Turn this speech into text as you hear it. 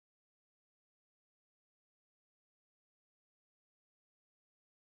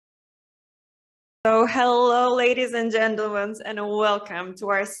So, hello, ladies and gentlemen, and welcome to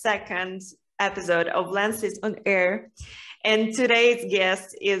our second episode of Lenslist On AiR. And today's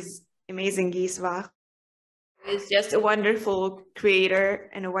guest is amazing Gijs Wahl. He's just a wonderful creator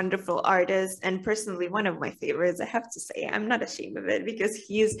and a wonderful artist, and personally one of my favorites. I have to say, I'm not ashamed of it because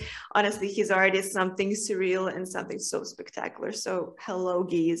honestly, his art is something surreal and something so spectacular. So, hello,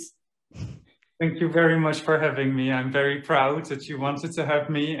 Gijs. Thank you very much for having me. I'm very proud that you wanted to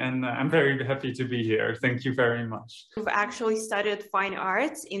have me, and I'm very happy to be here. Thank you very much. You've actually studied fine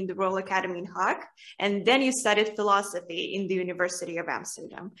arts in the Royal Academy in Hague, and then you studied philosophy in the University of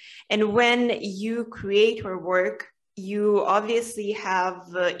Amsterdam. And when you create your work, you obviously have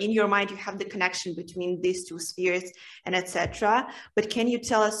in your mind, you have the connection between these two spheres and etc. But can you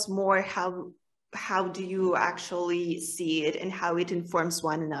tell us more how do you actually see it and how it informs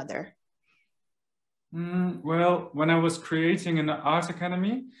one another? Well, when I was creating an art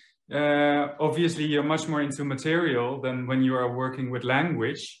academy, obviously you're much more into material than when you are working with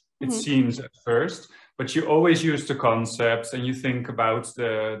language, it seems at first, but you always use the concepts and you think about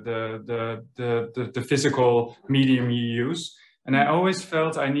the physical medium you use. And I always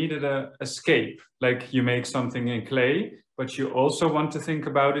felt I needed an escape, like you make something in clay, but you also want to think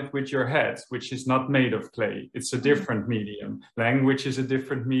about it with your head, which is not made of clay. It's a different medium. Language is a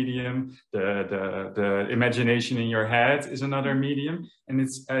different medium. The imagination in your head is another medium.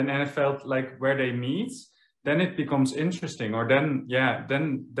 And I felt like where they meet, then it becomes interesting, or then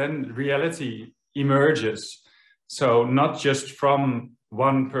reality emerges. So not just from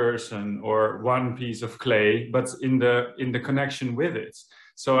one person or one piece of clay, but in the connection with it.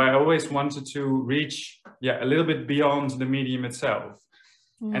 So I always wanted to reach a little bit beyond the medium itself.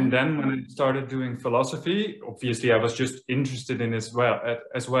 And then when I started doing philosophy, obviously I was just interested in as well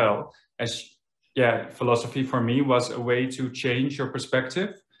as philosophy for me was a way to change your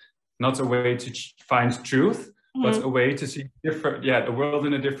perspective, not a way to find truth, but a way to see the world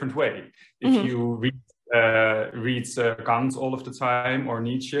in a different way. If you read Kant all of the time or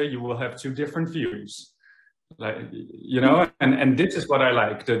Nietzsche, you will have two different views. Like, and this is what I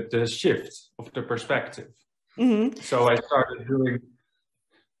like, the shift of the perspective. So I started doing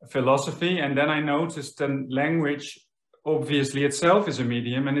philosophy, and then I noticed that language obviously itself is a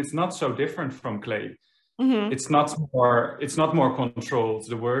medium, and it's not so different from clay. It's not more controlled.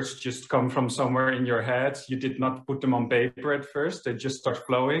 The words just come from somewhere in your head. You did not put them on paper at first. They just start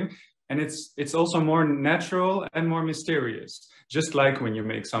flowing. And it's also more natural and more mysterious, just like when you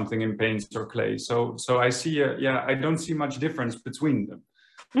make something in paint or clay. So I see, I don't see much difference between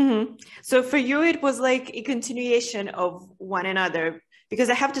them. So for you, it was like a continuation of one another, because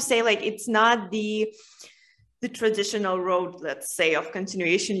I have to say, like, it's not the traditional road, let's say, of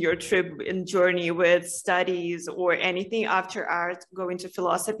continuation, your trip and journey with studies or anything after art, go into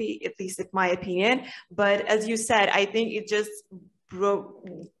philosophy, at least in my opinion. But as you said, I think it just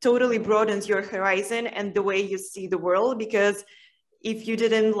totally broadens your horizon and the way you see the world, because if you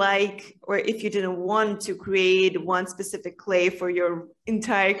didn't like, or if you didn't want to create one specific clay for your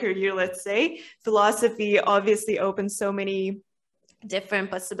entire career, let's say, philosophy obviously opens so many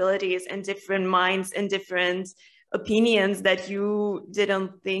different possibilities and different minds and different opinions that you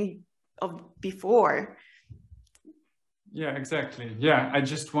didn't think of before. Yeah, exactly. Yeah, I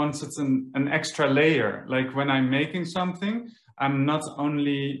just wanted an extra layer. Like when I'm making something, I'm not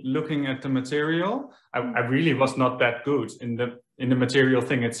only looking at the material. I really was not that good in the material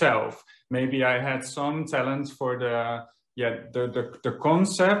thing itself. Maybe I had some talent for the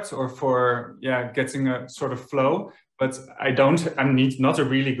concept, or for getting a sort of flow. But I'm not a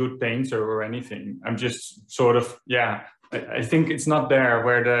really good painter or anything. I'm just sort of I think it's not there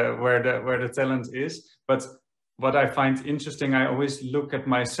where the talent is. But what I find interesting, I always look at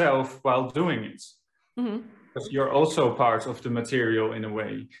myself while doing it. Because you're also part of the material in a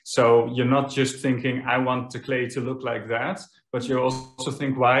way. So you're not just thinking, I want the clay to look like that, but you also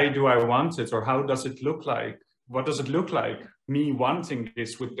think, why do I want it? Or how does it look like? What does it look like? Me wanting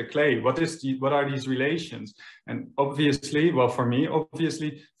this with the clay. What are these relations? And obviously, well, for me,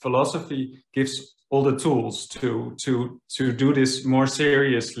 obviously, philosophy gives all the tools to do this more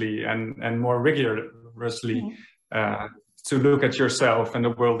seriously and more rigorously, to look at yourself and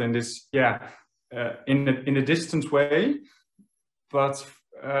the world in this, in a distant way, but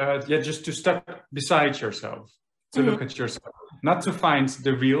just to step beside yourself, to look at yourself, not to find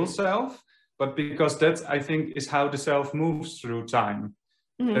the real self, but because that, I think, is how the self moves through time.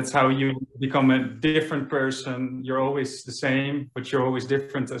 That's how you become a different person. You're always the same, but you're always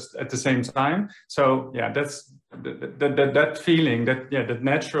different at the same time. So that's that feeling, that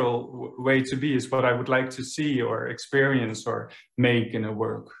natural way to be is what I would like to see or experience or make in a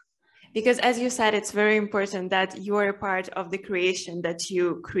work. Because as you said, it's very important that you are a part of the creation that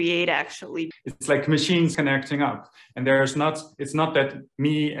you create actually. It's like machines connecting up, and it's not that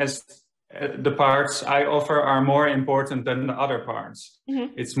me as the parts I offer are more important than the other parts.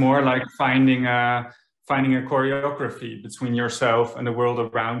 Mm-hmm. It's more like finding a choreography between yourself and the world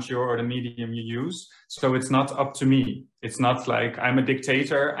around you or the medium you use. So it's not up to me. It's not like I'm a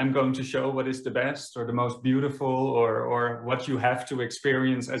dictator, I'm going to show what is the best or the most beautiful or what you have to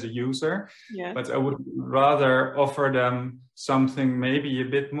experience as a user. Yeah. But I would rather offer them something maybe a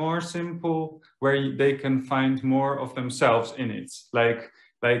bit more simple where they can find more of themselves in it. Like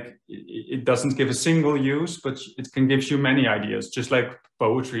it doesn't give a single use, but it can give you many ideas, just like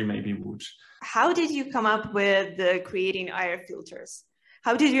poetry maybe would. How did you come up with the creating AiR filters?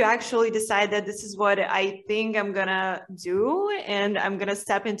 How did you actually decide that this is what I think I'm gonna do and I'm gonna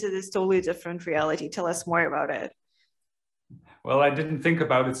step into this totally different reality? Tell us more about it. Well, I didn't think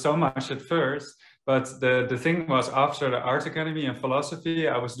about it so much at first, but the thing was, after the Art Academy and philosophy,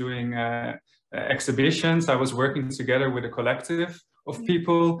 I was doing exhibitions. I was working together with a collective of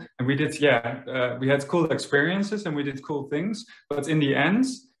people, and we did, we had cool experiences and we did cool things. But in the end,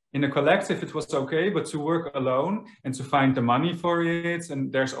 in a collective, it was okay, but to work alone and to find the money for it,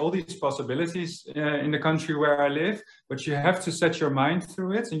 and there's all these possibilities in the country where I live, but you have to set your mind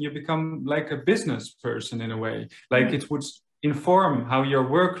through it, and you become like a business person in a way. Like it would inform how your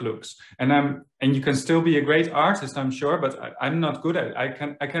work looks, and you can still be a great artist, I'm sure, but I'm not good at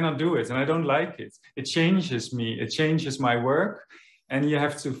it. I cannot do it, and I don't like it. It changes me. It changes my work. And you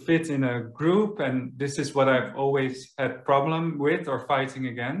have to fit in a group, and this is what I've always had problem with or fighting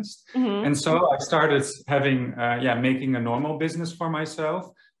against. Mm-hmm. And so I started having, making a normal business for myself,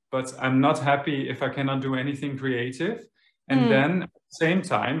 but I'm not happy if I cannot do anything creative. And then at the same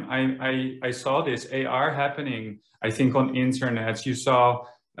time, I saw this AR happening, I think on internet. You saw,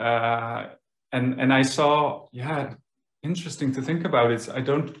 and I saw, interesting to think about it. I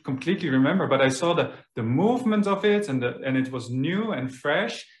don't completely remember, but I saw the movement of it, and it was new and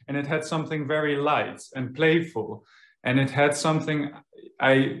fresh, and it had something very light and playful, and it had something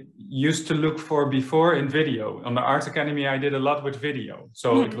I used to look for before in video. On the Art Academy, I did a lot with video,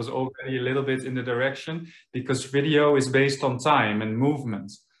 so it was already a little bit in the direction, because video is based on time and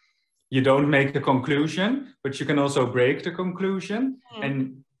movement. You don't make a conclusion, but you can also break the conclusion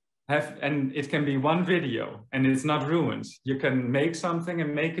and it can be one video and it's not ruined. You can make something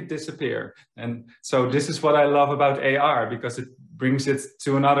and make it disappear. And so this is what I love about AR, because it brings it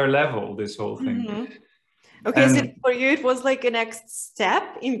to another level, this whole thing. Mm-hmm. Okay, so for you, it was like a next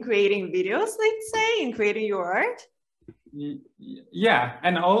step in creating videos, let's say, in creating your art? Yeah,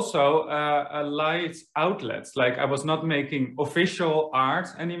 and also a light outlet. Like I was not making official art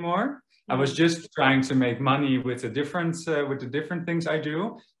anymore. I was just trying to make money with the different things I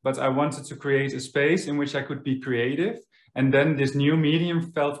do, but I wanted to create a space in which I could be creative. And then this new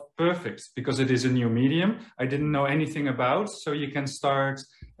medium felt perfect because it is a new medium I didn't know anything about. So you can start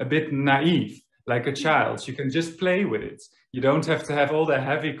a bit naive, like a child. You can just play with it. You don't have to have all the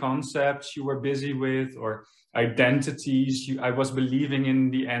heavy concepts you were busy with or identities I was believing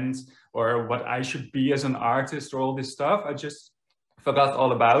in the end, or what I should be as an artist, or all this stuff. I just forgot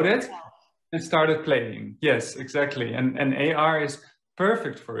all about it. And started playing. Yes, exactly. And AR is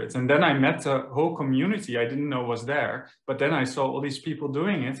perfect for it. And then I met the whole community I didn't know was there. But then I saw all these people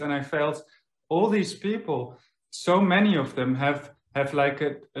doing it, and I felt all these people, so many of them have like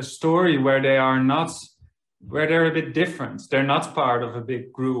a story where they're a bit different. They're not part of a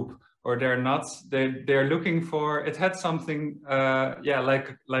big group, or they're looking for, it had something,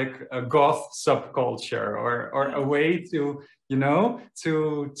 like a goth subculture, or a way to,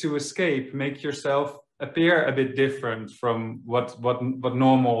 to escape, make yourself appear a bit different from what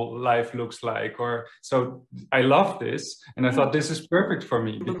normal life looks like. Or so I love this, and I thought this is perfect for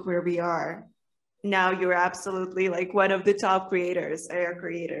me. Look where we are now. You're absolutely like one of the top creators, AR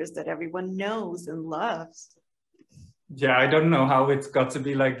creators that everyone knows and loves. Yeah, I don't know how it got to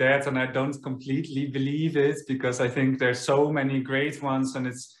be like that, and I don't completely believe it, because I think there's so many great ones, and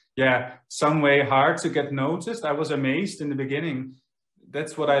it's some way hard to get noticed. I was amazed in the beginning.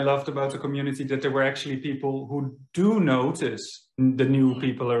 That's what I loved about the community, that there were actually people who do notice the new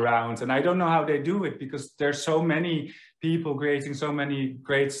people around. And I don't know how they do it, because there's so many people creating so many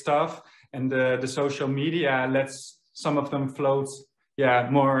great stuff, and the social media lets some of them float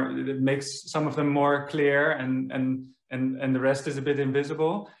more. It makes some of them more clear, and the rest is a bit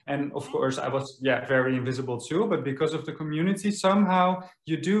invisible. And of course I was very invisible too, but because of the community, somehow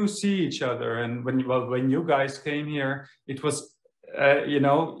you do see each other. And when you guys came here, it was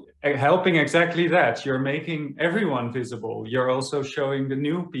helping exactly that. You're making everyone visible. You're also showing the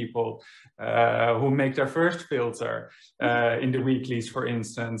new people who make their first filter in the weeklies, for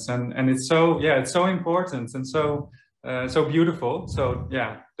instance. And it's so, yeah, it's so important and so so beautiful. So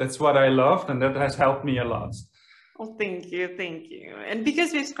yeah, that's what I loved, and that has helped me a lot. Oh, thank you, thank you. And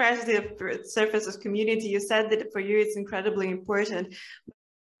because we've scratched the surface of community, you said that for you it's incredibly important.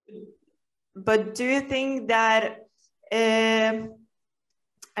 But do you think that I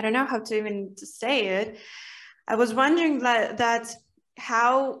don't know how to even to say it. I was wondering that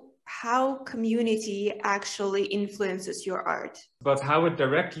how community actually influences your art. But how it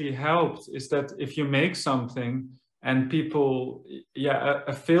directly helps is that if you make something and people, yeah,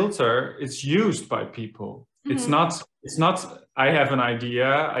 a filter is used by people. Mm-hmm. It's not, I have an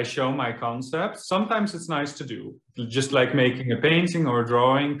idea, I show my concept. Sometimes it's nice to do, just like making a painting or a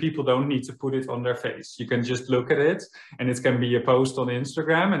drawing. People don't need to put it on their face. You can just look at it, and it can be a post on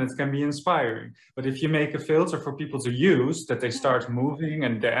Instagram, and it can be inspiring. But if you make a filter for people to use, that they start moving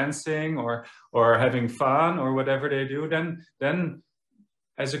and dancing or having fun or whatever they do, then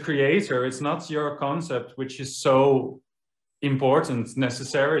as a creator, it's not your concept which is so important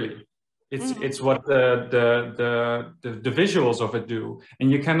necessarily. It's what the visuals of it do,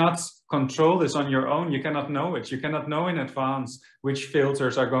 and you cannot control this on your own. You cannot know it. You cannot know in advance which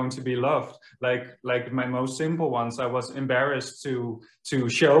filters are going to be loved. Like my most simple ones, I was embarrassed to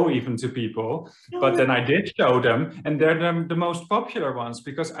show even to people, but then I did show them, and they're the most popular ones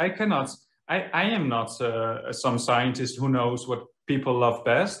because I am not some scientist who knows what people love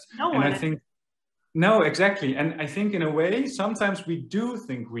best. And I think. No, exactly. And I think in a way, sometimes we do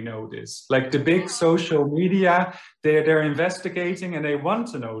think we know this. Like the big social media, they're investigating and they want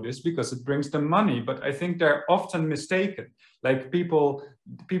to know this because it brings them money. But I think they're often mistaken. Like people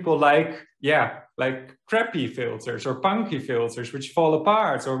like, yeah, like crappy filters or punky filters, which fall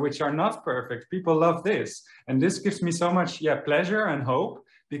apart or which are not perfect. People love this. And this gives me so much, yeah, pleasure and hope,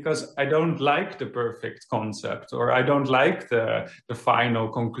 because I don't like the perfect concept, or I don't like the final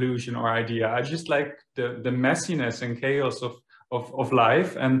conclusion or idea. I just like the messiness and chaos of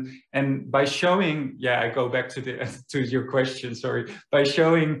life. And by showing, yeah, I go back to your question, sorry, by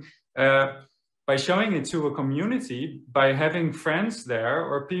showing it to a community, by having friends there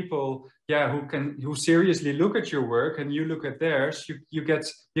or people, yeah, who seriously look at your work and you look at theirs, you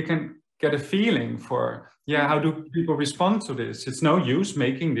can get a feeling for, yeah, how do people respond to this? It's no use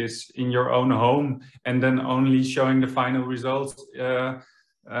making this in your own home and then only showing the final results in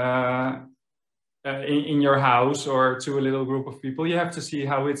your house or to a little group of people. You have to see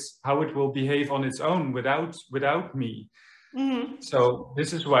how it will behave on its own without me. Mm-hmm. So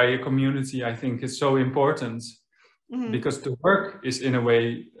this is why a community, I think, is so important. Mm-hmm. Because the work is in a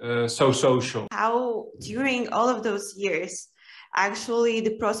way so social. How during all of those years, actually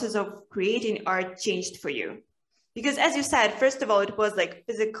the process of creating art changed for you? Because as you said, first of all, it was like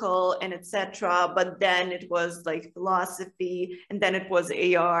physical and etc., but then it was like philosophy, and then it was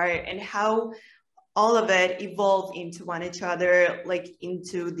AR, and how all of it evolved into one each other, like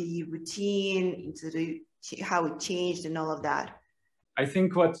into the routine, into how it changed and all of that. I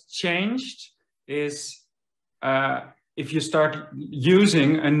think what changed is if you start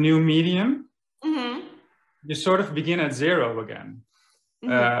using a new medium, mm-hmm. you sort of begin at zero again.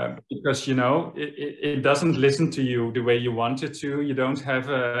 Mm-hmm. Because, you know, it doesn't listen to you the way you want it to. You don't have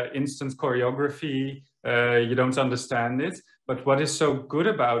instant choreography. You don't understand it. But what is so good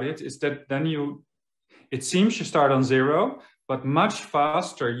about it is that then it seems you start on zero, but much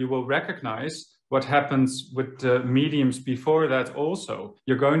faster you will recognize what happens with the mediums before that also.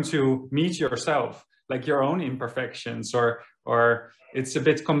 You're going to meet yourself, like your own imperfections, or it's a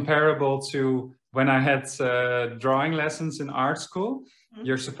bit comparable to when I had drawing lessons in art school. Mm-hmm.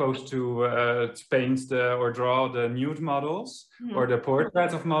 You're supposed to paint or draw the nude models, mm-hmm. or the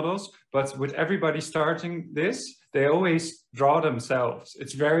portrait of models. But with everybody starting this, they always draw themselves.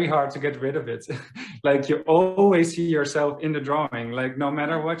 It's very hard to get rid of it. Like you always see yourself in the drawing. Like no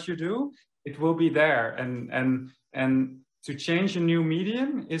matter what you do, it will be there. And to change a new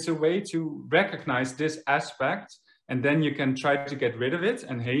medium is a way to recognize this aspect. And then you can try to get rid of it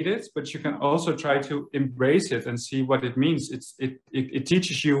and hate it, but you can also try to embrace it and see what it means. It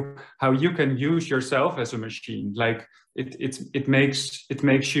teaches you how you can use yourself as a machine. Like it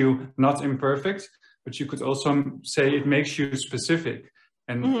makes you not imperfect, but you could also say it makes you specific.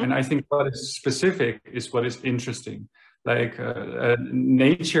 And mm-hmm. and I think what is specific is what is interesting. Like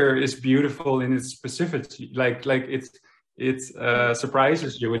nature is beautiful in its specificity. Like it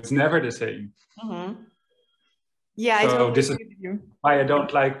surprises you. It's never the same. Mm-hmm. Yeah, so this is why I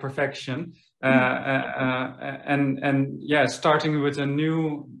don't like perfection. And yeah, starting with a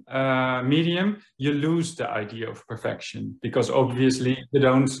new medium, you lose the idea of perfection because obviously you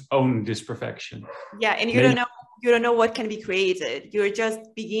don't own this perfection. Yeah, and you don't know what can be created. You're just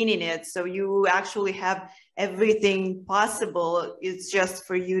beginning it, so you actually have everything possible. It's just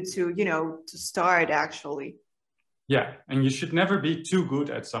for you to, to start actually. Yeah, and you should never be too good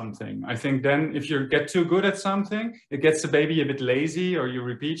at something. I think then if you get too good at something, it gets the baby a bit lazy or you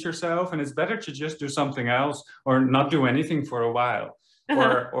repeat yourself, and it's better to just do something else or not do anything for a while.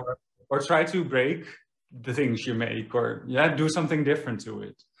 Or try to break the things you make, or do something different to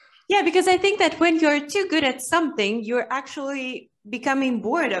it. Yeah, because I think that when you're too good at something, you're actually becoming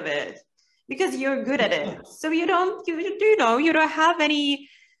bored of it because you're good at it. So you don't have any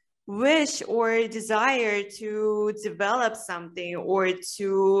wish or desire to develop something or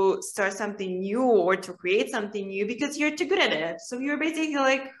to start something new or to create something new because you're too good at it. So you're basically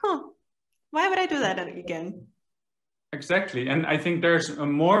like, why would I do that again? Exactly. And I think there's a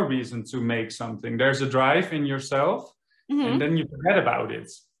more reason to make something. There's a drive in yourself, and then you forget about it.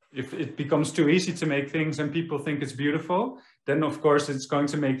 If it becomes too easy to make things and people think it's beautiful, then of course it's going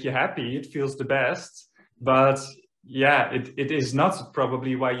to make you happy. It feels the best. But yeah, it is not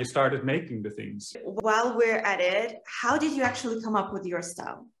probably why you started making the things. While we're at it, how did you actually come up with your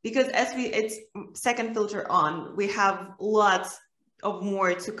style? Because it's second filter on, we have lots of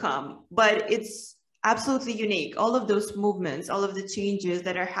more to come, but it's absolutely unique. All of those movements, all of the changes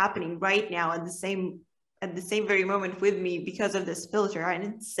that are happening right now at the same very moment with me because of this filter are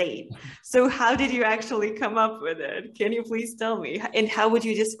insane. So how did you actually come up with it? Can you please tell me? And how would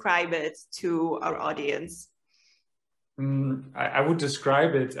you describe it to our audience? I would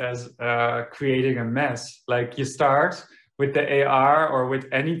describe it as creating a mess. Like you start with the AR or with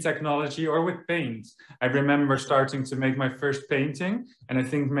any technology or with paint. I remember starting to make my first painting, and I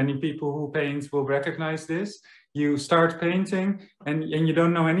think many people who paint will recognize this. You start painting and you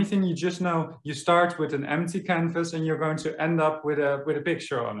don't know anything. You just know you start with an empty canvas and you're going to end up with a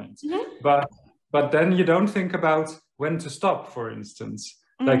picture on it. But then you don't think about when to stop, for instance.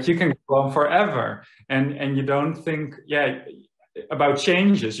 Like you can go on forever and you don't think, about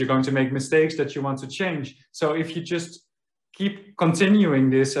changes. You're going to make mistakes that you want to change. So if you just keep continuing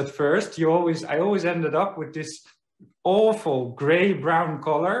this at first, I always ended up with this awful gray-brown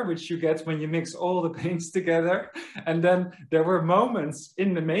color, which you get when you mix all the paints together. And then there were moments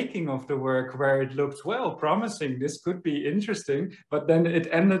in the making of the work where it looked, well, promising, this could be interesting, but then it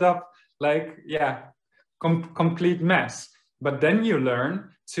ended up like, complete mess. But then you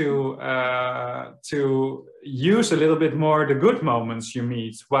learn to use a little bit more the good moments you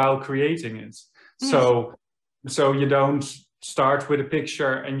meet while creating it. So you don't start with a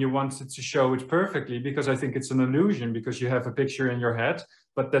picture and you wanted to show it perfectly, because I think it's an illusion, because you have a picture in your head,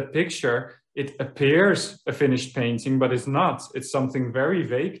 but that picture, it appears a finished painting, but it's not. It's something very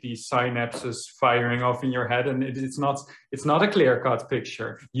vague, these synapses firing off in your head, and it's not a clear-cut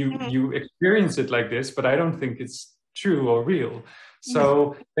picture. You experience it like this, but I don't think it's true or real.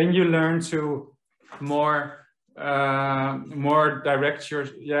 So then you learn to more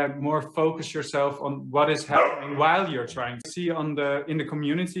focus yourself on what is happening while you're trying to see in the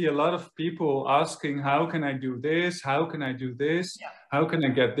community a lot of people asking, how can I do this, how can I do this, how can I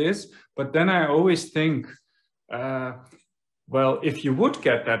get this? But then I always think, well, if you would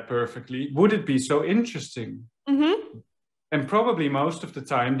get that perfectly, would it be so interesting? And probably most of the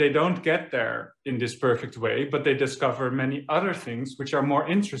time they don't get there in this perfect way, but they discover many other things which are more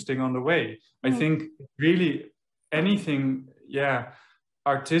interesting on the way. I think really anything,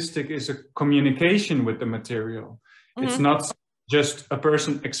 artistic is a communication with the material. It's not just a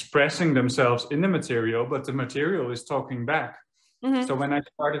person expressing themselves in the material, but the material is talking back. So when I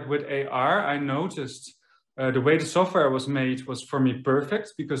started with AR, I noticed the way the software was made was for me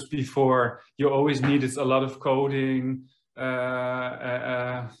perfect, because before you always needed a lot of coding.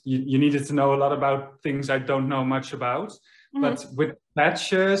 You needed to know a lot about things I don't know much about, but with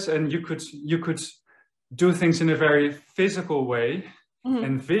patches, and you could do things in a very physical way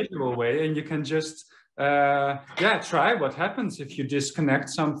and visual way, and you can just try what happens if you disconnect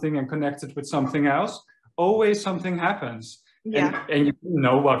something and connect it with something else. Always something happens. And you didn't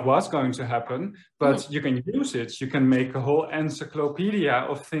know what was going to happen, but you can use it. You can make a whole encyclopedia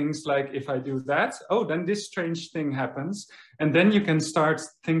of things, like if I do that, then this strange thing happens. And then you can start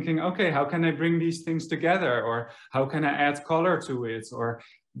thinking, okay, how can I bring these things together? Or how can I add color to it? Or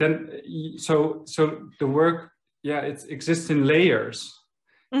then, so the work, it exists in layers.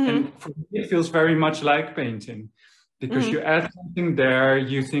 And for me, it feels very much like painting. Because you add something there,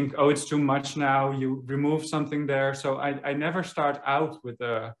 you think, it's too much now, you remove something there. So I never start out with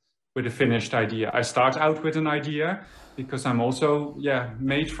a with a finished idea. I start out with an idea because I'm also,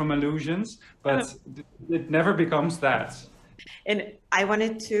 made from illusions, but it never becomes that. And I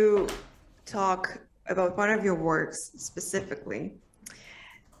wanted to talk about one of your works specifically.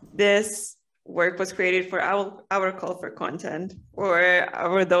 This work was created for our call for content,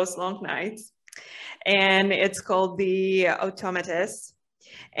 or those long nights. And it's called the Automatist.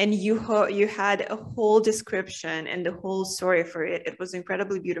 And you had a whole description and the whole story for it. It was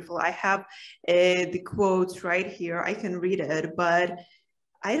incredibly beautiful. I have the quotes right here. I can read it, but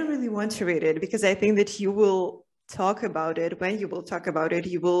I don't really want to read it because I think that you will talk about it. When you will talk about it,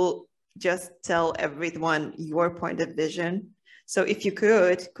 you will just tell everyone your point of vision. So if you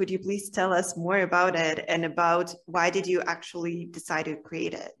could you please tell us more about it and about why did you actually decide to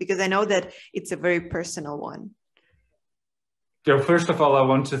create it? Because I know that it's a very personal one. So first of all, I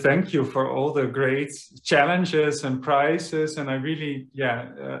want to thank you for all the great challenges and prizes, and I really,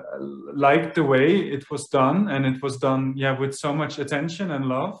 liked the way it was done, and it was done, with so much attention and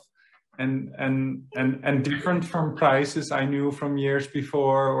love, and different from prizes I knew from years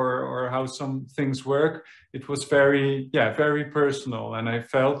before, or how some things work. It was very, very personal, and I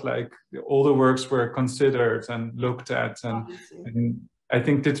felt like all the works were considered and looked at, and I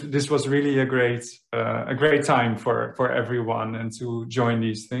think that this was really a great time for everyone and to join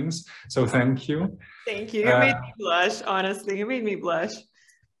these things. So thank you. Thank you. You made me blush, honestly. You made me blush.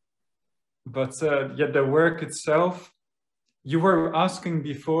 But the work itself, you were asking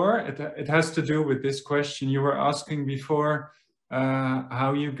before, it has to do with this question. You were asking before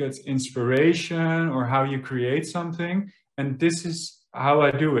how you get inspiration or how you create something. And this is how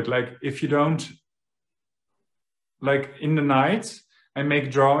I do it. Like if you don't, like in the night, I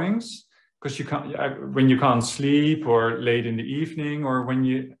make drawings because you can't, when you can't sleep or late in the evening, or when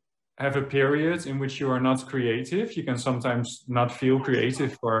you have a period in which you are not creative, you can sometimes not feel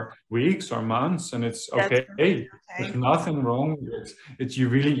creative for weeks or months, and it's okay. There's nothing wrong with it. You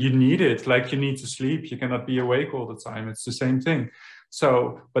need it, like you need to sleep. You cannot be awake all the time. It's the same thing.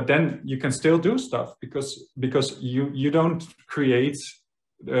 So, but then you can still do stuff because you don't create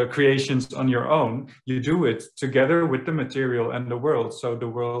creations on your own. You do it together with the material and the world. So the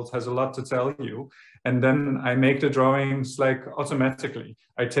world has a lot to tell you. And then I make the drawings like automatically.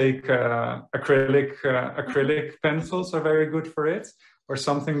 I take acrylic pencils are very good for it, or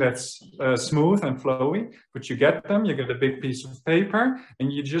something that's smooth and flowy. But you get them, you get a big piece of paper,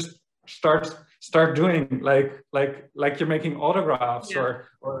 and you just start doing like you're making autographs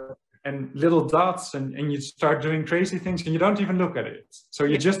and little dots, and you start doing crazy things, and you don't even look at it. So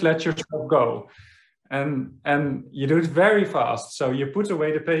you just let yourself go. And you do it very fast. So you put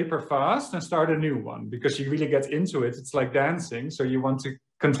away the paper fast and start a new one, because you really get into it. It's like dancing. So you want to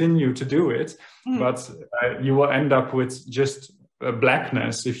continue to do it, but you will end up with just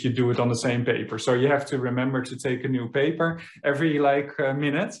blackness if you do it on the same paper. So you have to remember to take a new paper every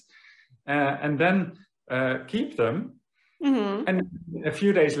minute, and then keep them. And a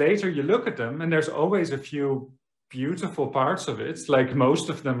few days later, you look at them, and there's always a few beautiful parts of it. Like most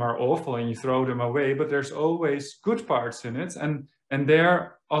of them are awful and you throw them away, but there's always good parts in it, and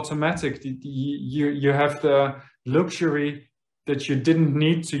they're automatic. You have the luxury that you didn't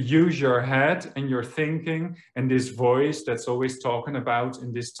need to use your head and your thinking and this voice that's always talking about,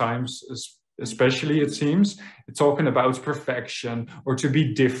 in these times especially, it seems, talking about perfection, or to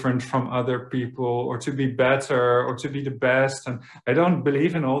be different from other people, or to be better, or to be the best. And I don't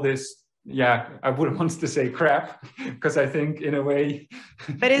believe in all this. I wouldn't want to say crap, because I think in a way,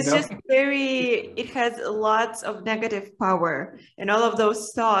 but it's just it has lots of negative power, and all of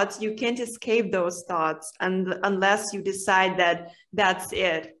those thoughts, you can't escape those thoughts unless you decide that that's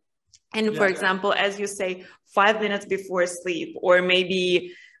it. And for example, as you say, 5 minutes before sleep, or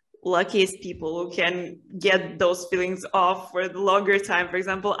maybe luckiest people who can get those feelings off for the longer time. For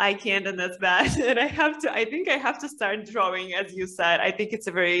example, I can't, and that's bad. And I think I have to start drawing, as you said. I think it's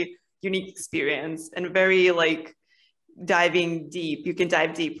a very unique experience, and very diving deep. You can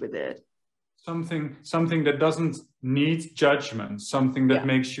dive deep with it. Something that doesn't need judgment, something that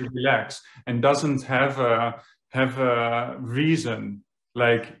makes you relax and doesn't have a reason.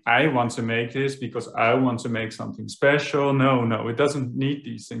 Like, I want to make this because I want to make something special. No, it doesn't need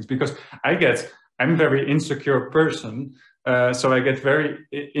these things, because I'm a very insecure person. So I get very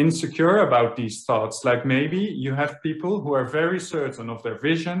insecure about these thoughts. Like, maybe you have people who are very certain of their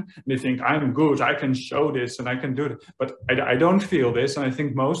vision, and they think, I'm good, I can show this and I can do it. But I don't feel this, and I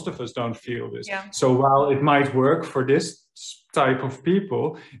think most of us don't feel this. So while it might work for this type of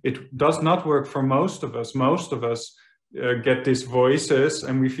people, it does not work for most of us. Most of us get these voices,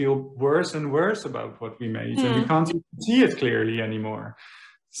 and we feel worse and worse about what we made, and we can't even see it clearly anymore.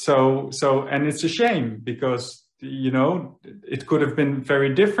 and it's a shame because, you know, it could have been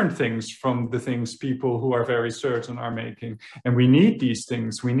very different things from the things people who are very certain are making. And we need these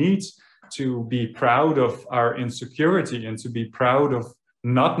things. We need to be proud of our insecurity and to be proud of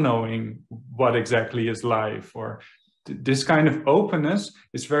not knowing what exactly is life. Or this kind of openness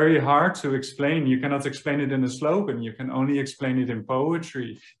is very hard to explain. You cannot explain it in a slogan. You can only explain it in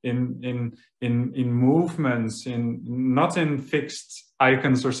poetry, in movements, not in fixed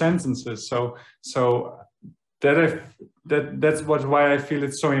icons or sentences. So that's why I feel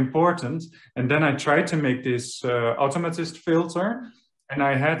it's so important. And then I tried to make this automatist filter, and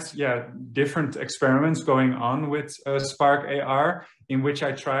I had different experiments going on with Spark AR, in which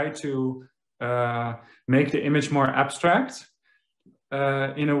I tried to make the image more abstract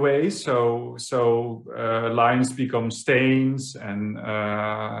in a way. So lines become stains and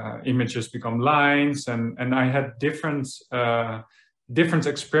images become lines, and I had different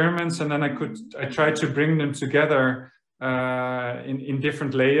experiments, and then I tried to bring them together in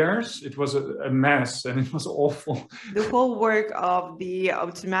different layers. It was a mess, and it was awful. The whole work of the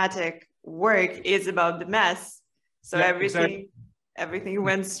automatic work is about the mess. So everything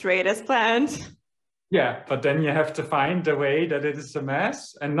went straight as planned. Yeah, but then you have to find a way that it is a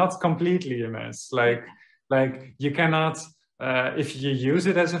mess and not completely a mess. Like you cannot, if you use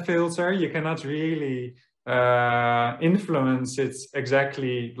it as a filter, you cannot really influence it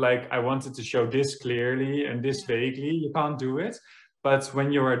exactly like I wanted to show this clearly and this vaguely. You can't do it. But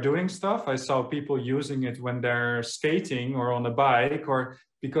when you are doing stuff, I saw people using it when they're skating or on a bike or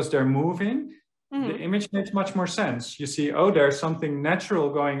because they're moving. The image makes much more sense. You see, oh, there's something natural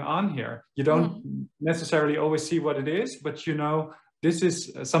going on here. You don't necessarily always see what it is, but you know, this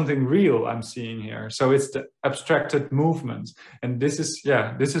is something real I'm seeing here. So it's the abstracted movement. And this is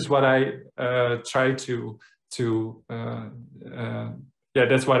what I try to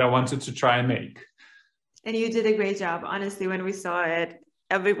that's what I wanted to try and make. And you did a great job. Honestly, when we saw it,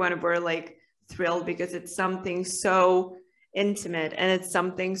 everyone were like thrilled because it's something so intimate and it's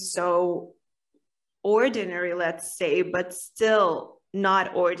something so ordinary, let's say, but still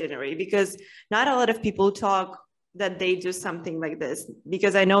not ordinary, because not a lot of people talk that they do something like this,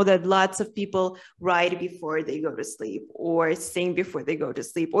 because I know that lots of people write before they go to sleep or sing before they go to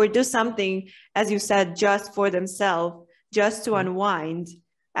sleep or do something, as you said, just for themselves, just to unwind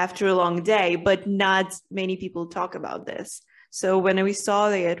after a long day, but not many people talk about this. So when we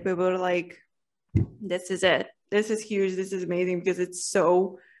saw it, we were like, this is it. This is huge. This is amazing because it's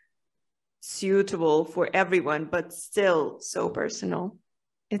so suitable for everyone, but still so personal.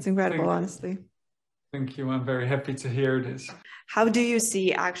 It's incredible, honestly. Thank you. I'm very happy to hear this. How do you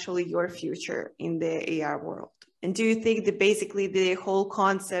see actually your future in the AR world? And do you think that basically the whole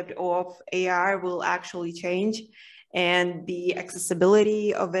concept of AR will actually change and the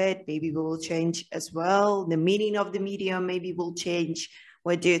accessibility of it maybe will change as well? The meaning of the medium maybe will change.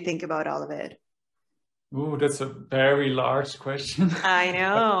 What do you think about all of it? Oh, that's a very large question. I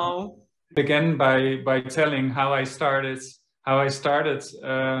know. Begin by telling how I started AR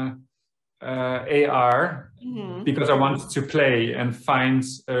because I wanted to play and find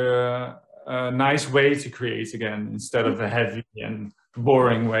a nice way to create again instead of a heavy and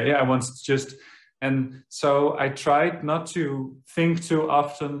boring way. I wanted to just, and so I tried not to think too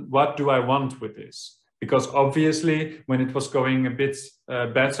often, what do I want with this? Because obviously when it was going a bit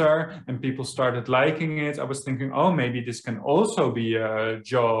better and people started liking it, I was thinking, oh, maybe this can also be a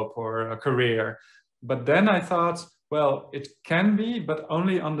job or a career. But then I thought, well, it can be, but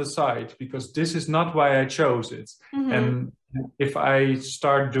only on the side, because this is not why I chose it. And if I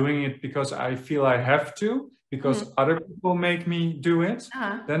start doing it because I feel I have to, because other people make me do it,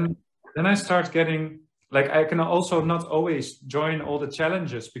 then I start getting, like, I can also not always join all the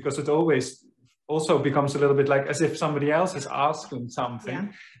challenges because it always also becomes a little bit like as if somebody else is asking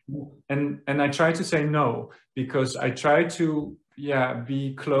something. And I try to say no, because I try to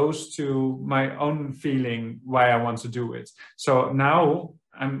be close to my own feeling why I want to do it. So now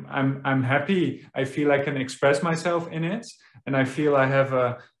I'm happy. I feel I can express myself in it, and I feel I have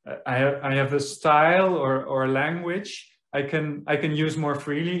a style or a language I can use more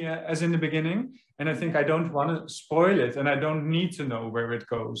freely as in the beginning. And I think I don't want to spoil it, and I don't need to know where it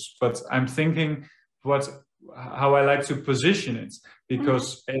goes. But I'm thinking how I like to position it,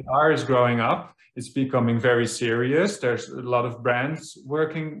 because AR is growing up. It's becoming very serious. There's a lot of brands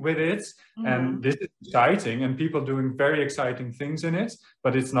working with it, and this is exciting, and people doing very exciting things in it.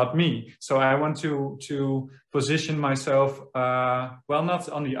 But it's not me. So I want to position myself. Well, not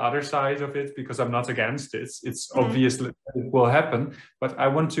on the other side of it, because I'm not against it. It's obvious that it will happen, but I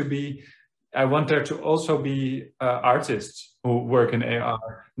want to be I want there to also be artists who work in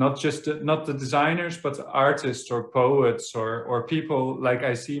AR, not just not the designers, but artists or poets or people like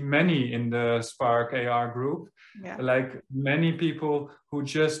I see many in the Spark AR group, like many people who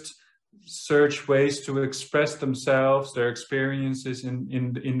just search ways to express themselves, their experiences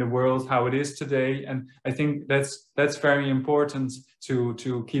in the world, how it is today. And I think that's very important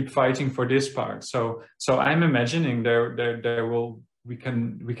to keep fighting for this part. So I'm imagining there will we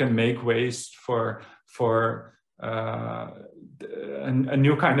can make ways for a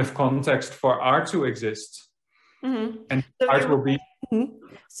new kind of context for art to exist. And so art will be.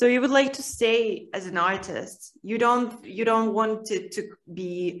 So you would like to stay as an artist. You don't want it to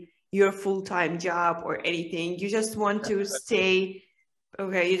be your full-time job or anything. You just want to stay.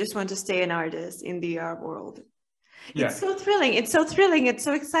 Okay, you just want to stay an artist in the art world. Yeah. It's so thrilling. It's so thrilling. It's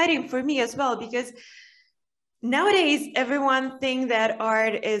so exciting for me as well, because nowadays, everyone thinks that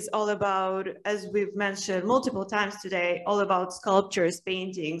art is all about, as we've mentioned multiple times today, all about sculptures,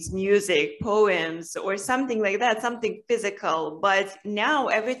 paintings, music, poems, or something like that, something physical. But now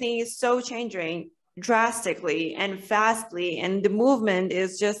everything is so changing drastically and fastly, and the movement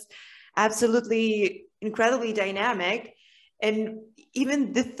is just absolutely incredibly dynamic. And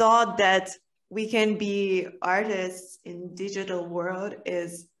even the thought that we can be artists in digital world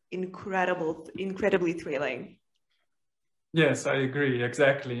is incredibly thrilling. Yes, I agree,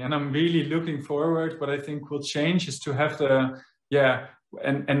 exactly. And I'm really looking forward. What I think will change is to have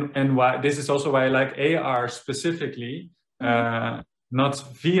and why this is also why I like AR specifically, not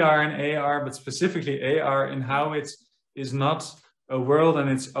VR and AR, but specifically AR, in how it is not a world on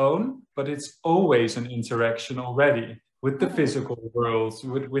its own, but it's always an interaction already with the physical world,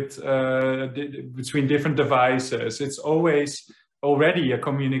 between different devices. It's always already a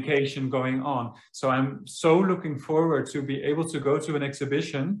communication going on. So I'm so looking forward to be able to go to an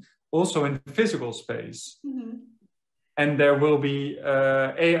exhibition also in physical space. And there will be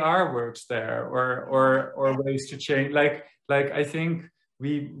AR works there, or ways to change. Like I think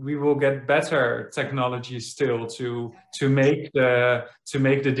we will get better technology still to make the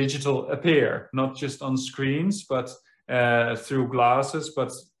digital appear, not just on screens, but through glasses.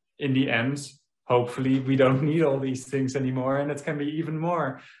 But in the end, hopefully we don't need all these things anymore, and it can be even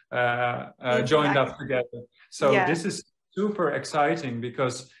more joined up together. So this is super exciting,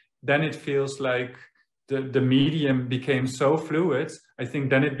 because then it feels like the medium became so fluid. I think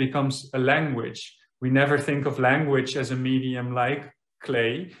then it becomes a language. We never think of language as a medium like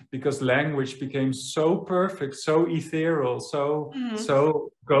clay, because language became so perfect, so ethereal, so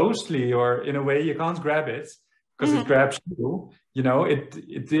ghostly, or in a way you can't grab it, because it grabs you. You know,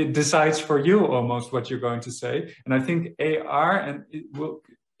 it decides for you almost what you're going to say. And I think AR, and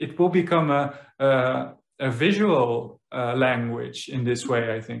it will become a visual language in this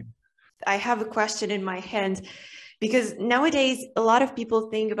way, I think. I have a question in my hand, because nowadays a lot of people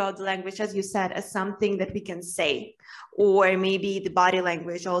think about the language, as you said, as something that we can say, or maybe the body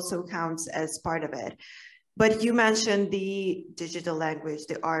language also counts as part of it. But you mentioned the digital language,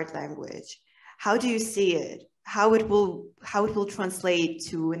 the art language. How do you see it? How it will translate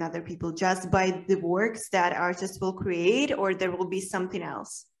to another people, just by the works that artists will create, or there will be something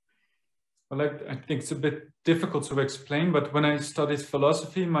else? Well, I think it's a bit difficult to explain, but when I studied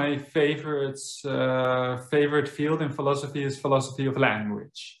philosophy, my favorite field in philosophy is philosophy of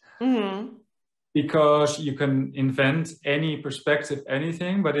language. Because you can invent any perspective,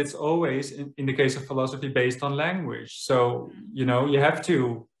 anything, but it's always, in the case of philosophy, based on language. So, you know, you have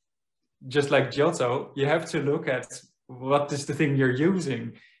to, just like Giotto, you have to look at what is the thing you're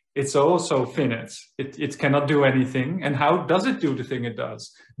using. It's also finite. It cannot do anything. And how does it do the thing it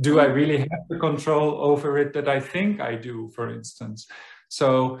does? Do I really have the control over it that I think I do, for instance?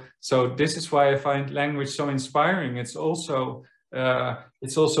 So this is why I find language so inspiring. It's also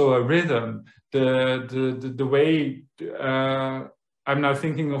a rhythm. The way I'm now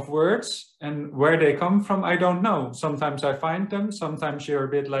thinking of words, and where they come from, I don't know. Sometimes I find them. Sometimes you're a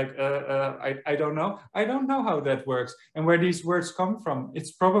bit like, I don't know. I don't know how that works. And where these words come from,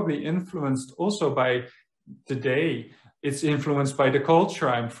 it's probably influenced also by the day. It's influenced by the culture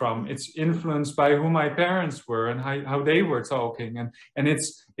I'm from. It's influenced by who my parents were and how they were talking. And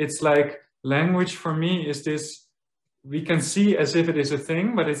it's like language for me is this, we can see as if it is a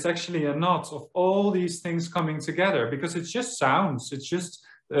thing, but it's actually a knot of all these things coming together, because it's just sounds, it's just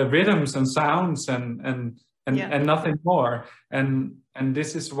rhythms and sounds and nothing more. And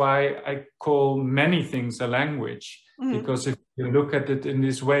this is why I call many things a language, because if you look at it in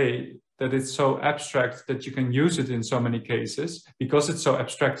this way, that it's so abstract that you can use it in so many cases because it's so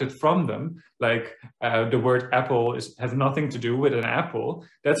abstracted from them. Like the word apple has nothing to do with an apple.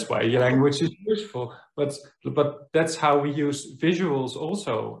 That's why your language is useful. But that's how we use visuals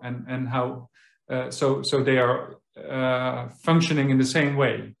also, and how so they are functioning in the same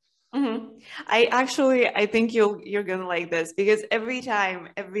way. Mm-hmm. I think you're gonna like this, because every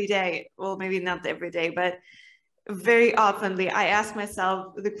day, well, maybe not every day, but very oftenly, I ask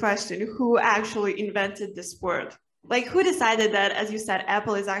myself the question, who actually invented this word? Like, who decided that, as you said,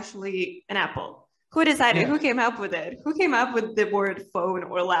 apple is actually an apple? Who decided? Yeah. Who came up with it? Who came up with the word phone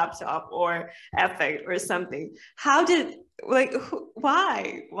or laptop or effect or something? How did, like,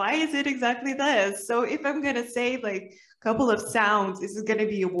 why? Why is it exactly this? So if I'm going to say like a couple of sounds, is it going to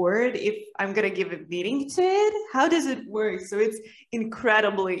be a word? If I'm going to give a meaning to it, how does it work? So it's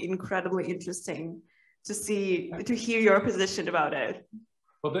incredibly, incredibly interesting to hear your position about it.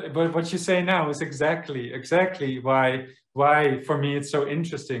 But what you say now is exactly why for me it's so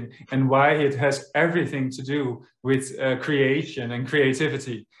interesting, and why it has everything to do with creation and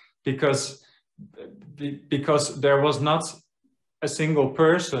creativity, because there was not a single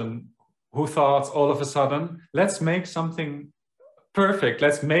person who thought all of a sudden, let's make something perfect,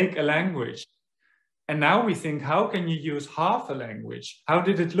 let's make a language. And now we think, how can you use half a language? How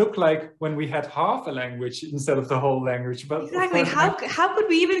did it look like when we had half a language instead of the whole language? But exactly, how could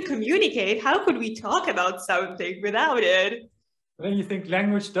we even communicate? How could we talk about something without it? Then you think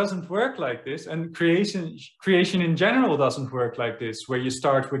language doesn't work like this, and creation in general doesn't work like this, where you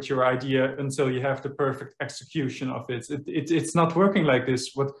start with your idea until you have the perfect execution of it. It's not working like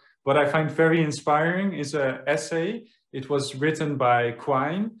this. What I find very inspiring is an essay. It was written by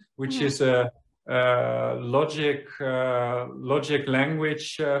Quine, which is a logic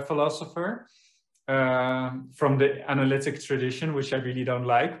language philosopher from the analytic tradition, which I really don't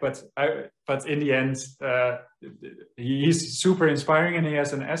like, but in the end he's super inspiring, and he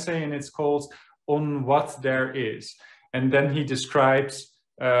has an essay, and it's called On What There Is. And then he describes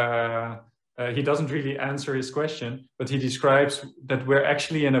he doesn't really answer his question, but he describes that we're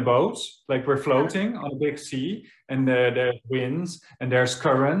actually in a boat, like we're floating on a big sea, and there's winds and there's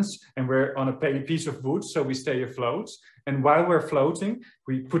currents, and we're on a piece of wood, so we stay afloat. And while we're floating,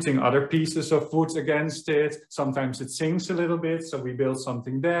 we're putting other pieces of wood against it. Sometimes it sinks a little bit, so we build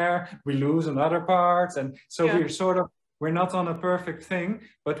something there, we lose another part. And so we're not on a perfect thing,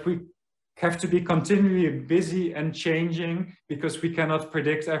 but we have to be continually busy and changing, because we cannot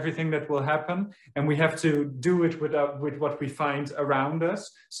predict everything that will happen, and we have to do it with what we find around us.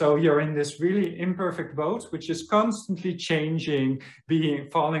 So you're in this really imperfect boat, which is constantly changing,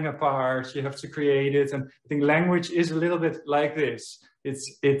 falling apart. You have to create it, and I think language is a little bit like this.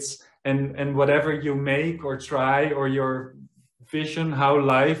 And whatever you make or try, or your vision how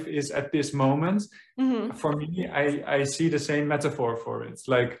life is at this moment, for me, I see the same metaphor for it. It's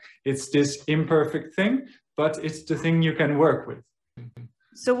like, it's this imperfect thing, but it's the thing you can work with.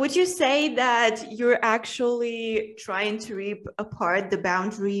 So would you say that you're actually trying to rip apart the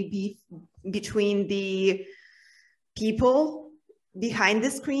boundary between the people behind the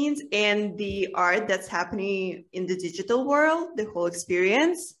screens and the art that's happening in the digital world, the whole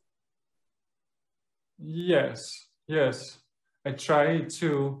experience? Yes. I try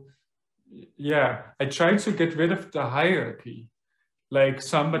to get rid of the hierarchy. Like,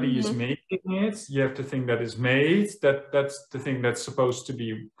 somebody is making it, you have the thing that is made, that's the thing that's supposed to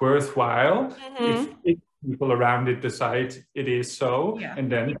be worthwhile. If people around it decide it is so,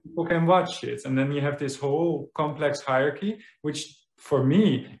 and then people can watch it. And then you have this whole complex hierarchy, which for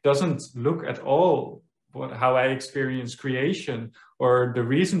me doesn't look at all how I experience creation or the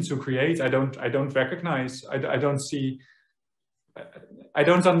reason to create. I don't recognize, I don't see, I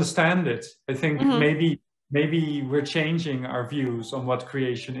don't understand it. I think maybe we're changing our views on what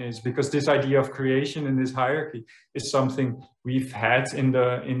creation is, because this idea of creation in this hierarchy is something we've had in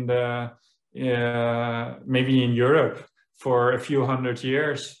the maybe in Europe for a few hundred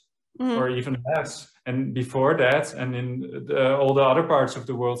years or even less. And before that, and in all the other parts of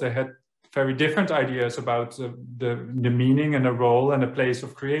the world, they had very different ideas about the meaning and the role and the place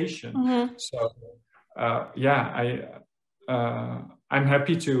of creation. So I'm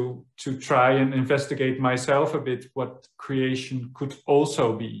happy to try and investigate myself a bit what creation could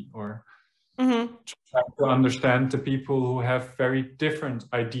also be, or try to understand the people who have very different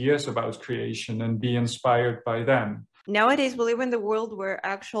ideas about creation and be inspired by them. Nowadays, we live in the world where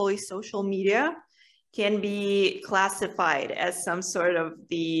actually social media can be classified as some sort of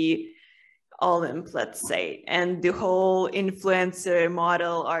the Olymp, let's say, and the whole influencer,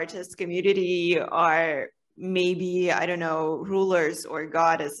 model, artist community are maybe, I don't know, rulers or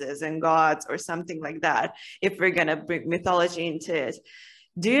goddesses and gods or something like that, if we're going to bring mythology into it.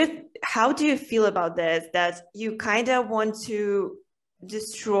 How do you feel about this, that you kind of want to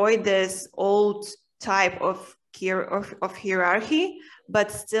destroy this old type of hierarchy,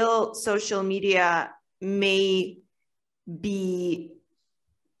 but still social media may be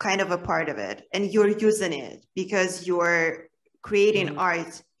kind of a part of it, and you're using it because you're creating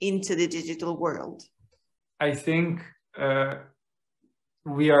art into the digital world? I think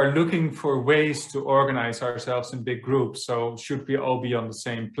we are looking for ways to organize ourselves in big groups. So should we all be on the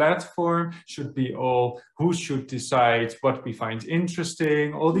same platform? Who should decide what we find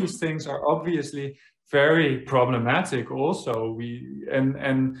interesting? All these things are obviously very problematic also.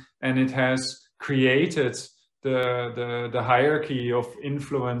 And it has created the hierarchy of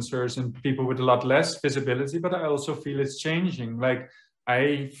influencers and people with a lot less visibility, but I also feel it's changing. Like,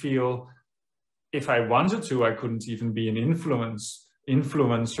 I feel if I wanted to, I couldn't even be an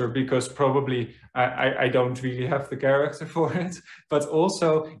influencer because probably I don't really have the character for it. But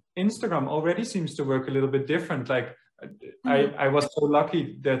also Instagram already seems to work a little bit different. Like, I was so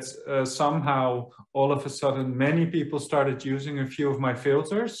lucky that somehow all of a sudden many people started using a few of my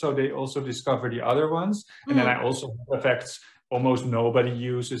filters, so they also discover the other ones. And then I also have effects almost nobody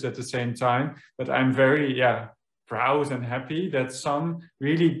uses at the same time. But I'm very proud and happy that some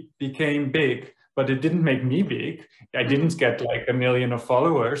really became big, but it didn't make me big. I didn't get like 1 million of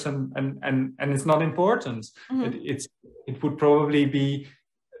followers, and it's not important. It would probably be,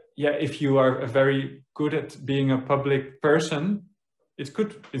 if you are very good at being a public person, it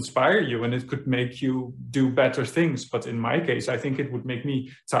could inspire you and it could make you do better things. But in my case, I think it would make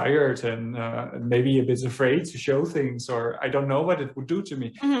me tired and maybe a bit afraid to show things, or I don't know what it would do to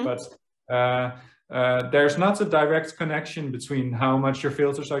me. But there's not a direct connection between how much your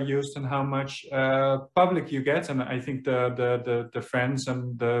filters are used and how much public you get. And I think the friends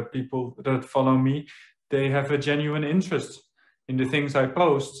and the people that follow me, they have a genuine interest in the things I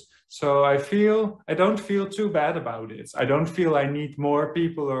post. So I don't feel too bad about it. I don't feel I need more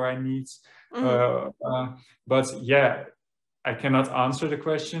people or I need, but I cannot answer the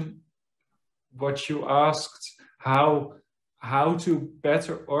question. What you asked, how to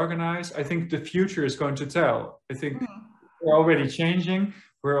better organize, I think the future is going to tell. I think we're already changing.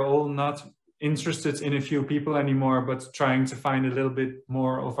 We're all not interested in a few people anymore, but trying to find a little bit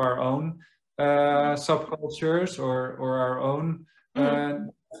more of our own subcultures or our own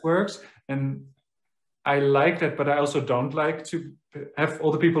networks. And I like that, but I also don't like to have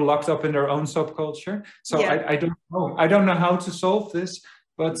all the people locked up in their own subculture. So I don't know. I don't know how to solve this,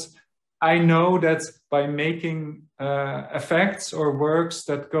 but I know that by making effects or works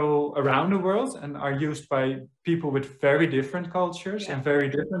that go around the world and are used by people with very different cultures and very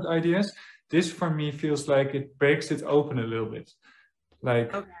different ideas, this for me feels like it breaks it open a little bit.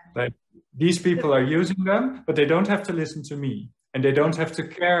 Like these people are using them, but they don't have to listen to me. And they don't have to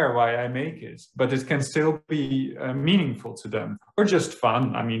care why I make it, but it can still be meaningful to them, or just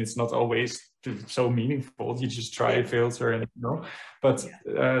fun. I mean, it's not always so meaningful. You just try a filter and But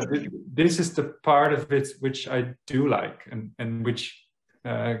this is the part of it which I do like and which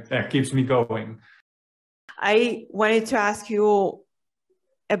keeps me going. I wanted to ask you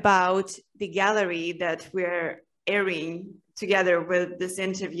about the gallery that we're airing together with this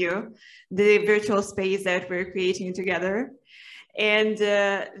interview, the virtual space that we're creating together. And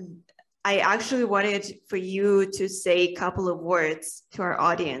I actually wanted for you to say a couple of words to our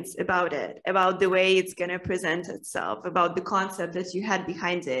audience about it, about the way it's going to present itself, about the concept that you had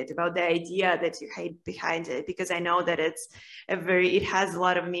behind it, about the idea that you had behind it, because I know that it has a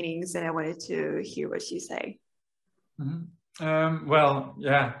lot of meanings, and I wanted to hear what you say.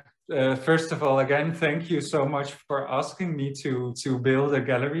 First of all, again, thank you so much for asking me to build a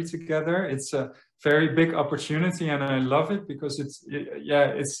gallery together. It's a very big opportunity, and I love it because it's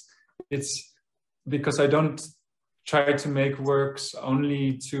because I don't try to make works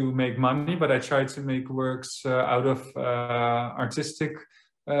only to make money, but I try to make works out of artistic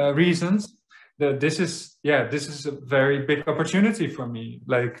reasons. This is a very big opportunity for me,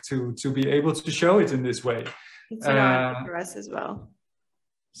 like to be able to show it in this way. It's an honor for us as well.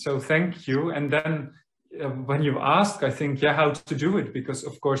 So thank you. And then when you ask, I think, how to do it, because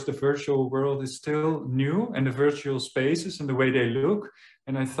of course the virtual world is still new, and the virtual spaces and the way they look.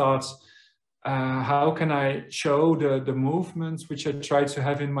 And I thought, how can I show the movements which I try to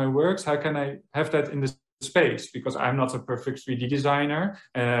have in my works? How can I have that in the space? Because I'm not a perfect 3D designer,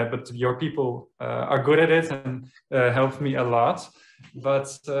 but your people are good at it and help me a lot. But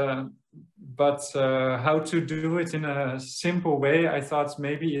how to do it in a simple way, I thought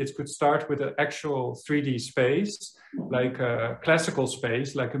maybe it could start with an actual 3D space, like a classical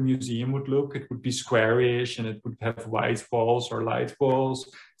space, like a museum would look. It would be squarish and it would have white walls or light walls.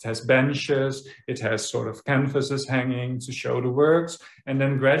 It has benches, it has sort of canvases hanging to show the works. And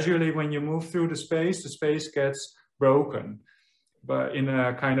then gradually when you move through the space gets broken, but in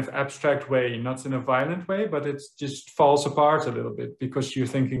a kind of abstract way, not in a violent way, but it just falls apart a little bit, because you're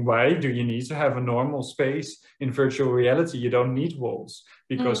thinking, why do you need to have a normal space in virtual reality? You don't need walls,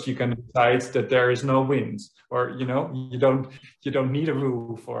 because you can decide that there is no wind, or you don't need a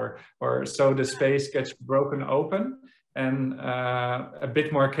roof, or so the space gets broken open and a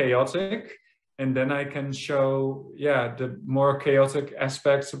bit more chaotic. And then I can show, the more chaotic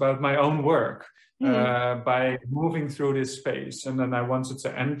aspects about my own work. By moving through this space. And then I wanted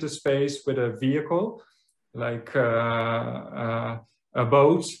to end the space with a vehicle, like a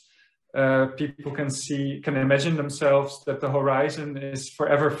boat. People can imagine themselves that the horizon is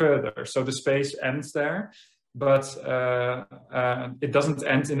forever further. So the space ends there, but it doesn't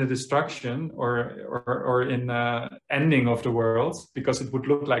end in a destruction or in ending of the world, because it would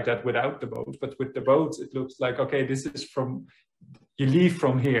look like that without the boat. But with the boat, it looks like, okay, this is you leave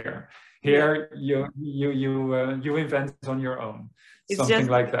from here. Here, you invent on your own, something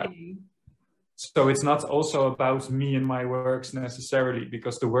like that. So it's not also about me and my works necessarily,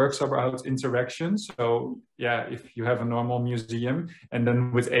 because the works are about interaction. So if you have a normal museum, and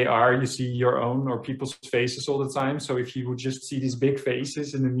then with AR, you see your own or people's faces all the time. So if you would just see these big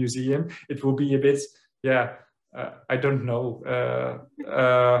faces in the museum, it will be a bit, I don't know,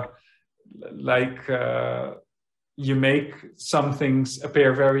 you make some things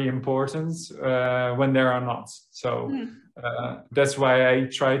appear very important when there are not. So that's why I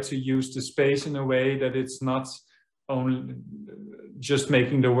try to use the space in a way that it's not only just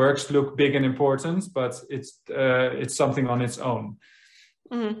making the works look big and important, but it's something on its own.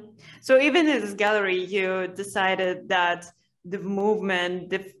 So even in this gallery, you decided that the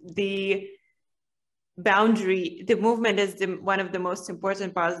movement, the boundary, the movement is one of the most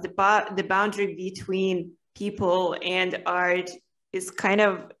important parts. The boundary between people and art is kind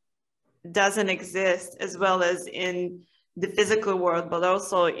of doesn't exist, as well as in the physical world, but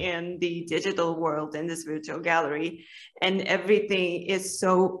also in the digital world, in this virtual gallery. And everything is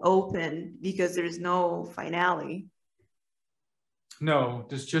so open because there's no finale. No,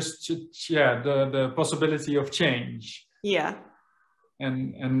 there's just the possibility of change.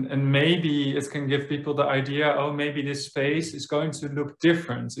 And maybe it can give people the idea, oh, maybe this space is going to look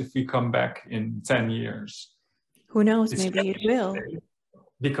different if we come back in 10 years. Who knows, maybe it will.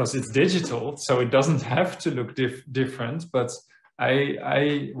 Because it's digital, so it doesn't have to look different, but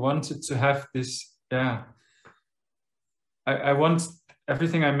I wanted to have this, I want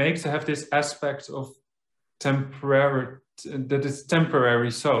everything I make to have this aspect of temporary, that it's temporary,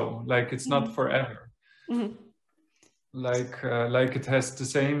 so like it's not forever. Like it has the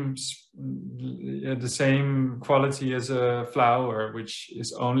same quality as a flower, which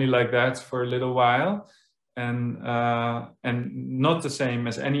is only like that for a little while, and not the same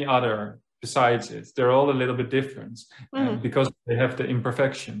as any other besides it. They're all a little bit different because they have the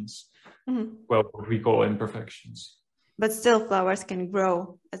imperfections. Well, what we call imperfections. But still, flowers can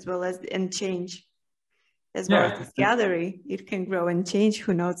grow as well as and change. As well as this gallery, it can grow and change.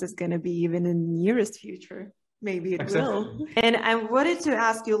 Who knows? It's going to be even in the nearest future. Maybe it will. And I wanted to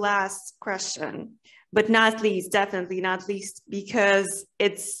ask you last question, but not least, definitely not least, because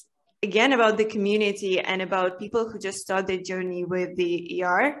it's again about the community and about people who just start their journey with the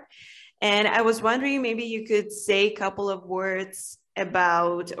AR. And I was wondering, maybe you could say a couple of words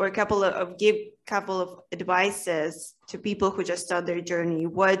about, or give a couple of advices to people who just start their journey.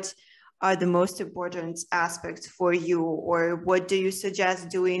 What are the most important aspects for you, or what do you suggest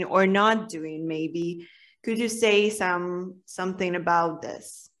doing or not doing maybe? Could you say something about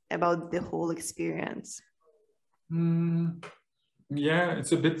this, about the whole experience? Yeah,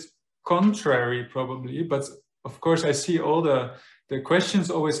 it's a bit contrary probably, but of course I see all the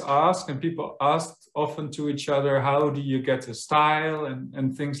questions always asked, and people ask often to each other, how do you get a style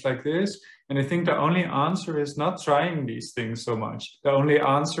and things like this? And I think the only answer is not trying these things so much. The only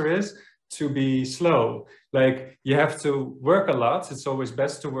answer is to be slow. Like, you have to work a lot. It's always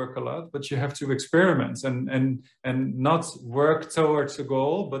best to work a lot, but you have to experiment and not work towards a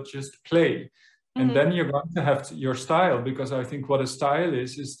goal, but just play. And then you're going to have your style, because I think what a style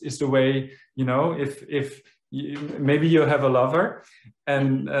is the way, you know, if maybe you have a lover,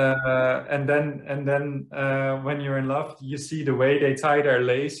 and then when you're in love, you see the way they tie their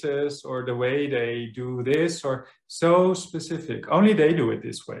laces or the way they do this, or so specific. Only they do it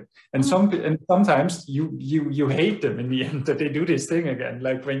this way. And sometimes you hate them in the end that they do this thing again,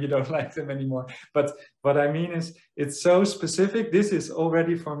 like when you don't like them anymore. But what I mean is, it's so specific. This is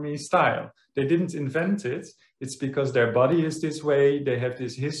already for me style. They didn't invent it. It's because their body is this way. They have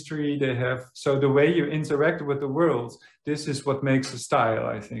this history. So the way you interact with the world, this is what makes a style,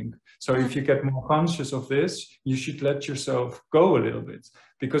 I think. So if you get more conscious of this, you should let yourself go a little bit.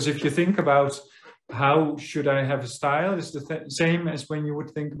 Because if you think about how should I have a style, it's the same as when you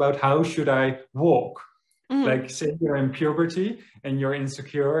would think about how should I walk. Like say you're in puberty and you're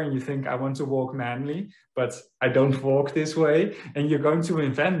insecure and you think I want to walk manly, but I don't walk this way, and you're going to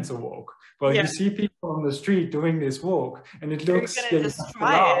invent a walk. Well, you see people on the street doing this walk and it looks, just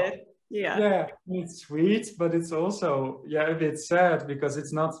try it. Yeah, it's sweet, but it's also a bit sad because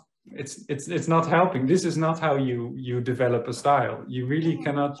it's not helping. This is not how you develop a style. You really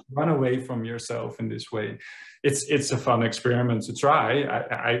cannot run away from yourself in this way. It's a fun experiment to try.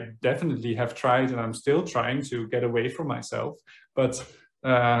 I definitely have tried, and I'm still trying to get away from myself. But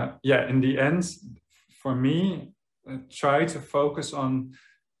in the end, for me, try to focus on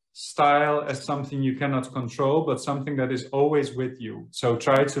style as something you cannot control, but something that is always with you. So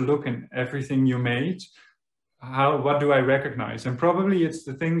try to look in everything you made. What do I recognize? And probably it's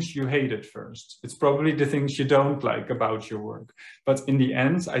the things you hate at first. It's probably the things you don't like about your work. But in the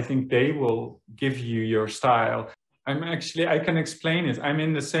end, I think they will give you your style. I can explain it. I'm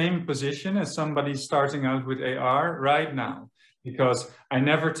in the same position as somebody starting out with AR right now, because I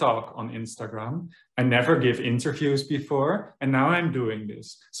never talk on Instagram. I never give interviews before, and now I'm doing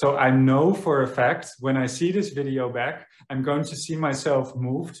this. So I know for a fact, when I see this video back, I'm going to see myself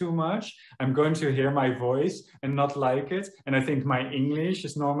move too much. I'm going to hear my voice and not like it. And I think my English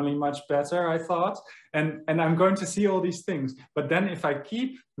is normally much better, I thought. And I'm going to see all these things. But then if I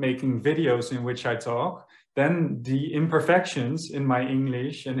keep making videos in which I talk, then the imperfections in my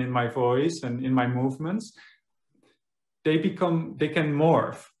English and in my voice and in my movements, they can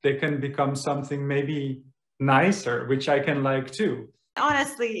morph. They can become something maybe nicer, which I can like too.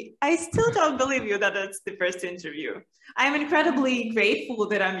 Honestly, I still don't believe you that it's the first interview. I'm incredibly grateful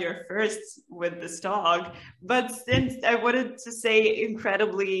that I'm your first with this talk, but since I wanted to say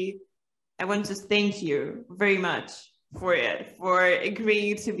I want to thank you very much for it, for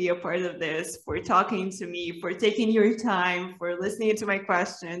agreeing to be a part of this, for talking to me, for taking your time, for listening to my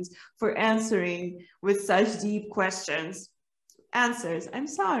questions, for answering with such deep answers. I'm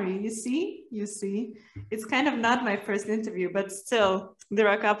sorry, you see, it's kind of not my first interview, but still there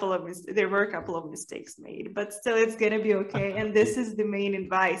were a couple of mistakes made, but still it's gonna be okay. And this is the main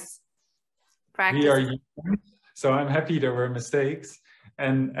advice. Practice. We are young, so I'm happy there were mistakes.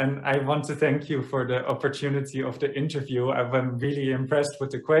 And I want to thank you for the opportunity of the interview. I've been really impressed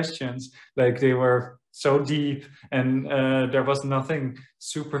with the questions. Like, they were so deep, and there was nothing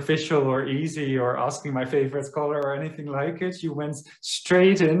superficial or easy or asking my favorite color or anything like it. You went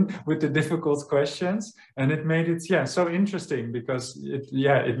straight in with the difficult questions, and it made it so interesting, because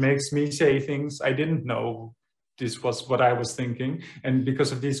it makes me say things I didn't know. This was what I was thinking, and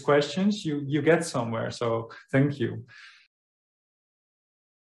because of these questions, you get somewhere. So thank you.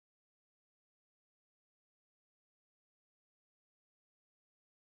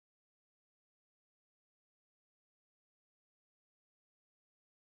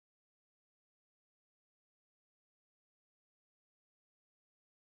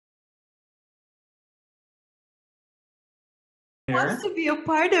 Wants to be a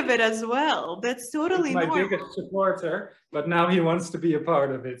part of it as well. That's totally my normal. biggest supporter, but now he wants to be a part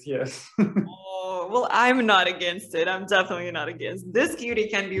of it. Yes. Oh, well, I'm not against it. I'm definitely not against. This cutie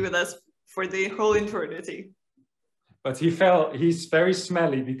can be with us for the whole eternity. But he's very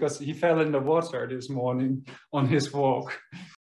smelly because he fell in the water this morning on his walk.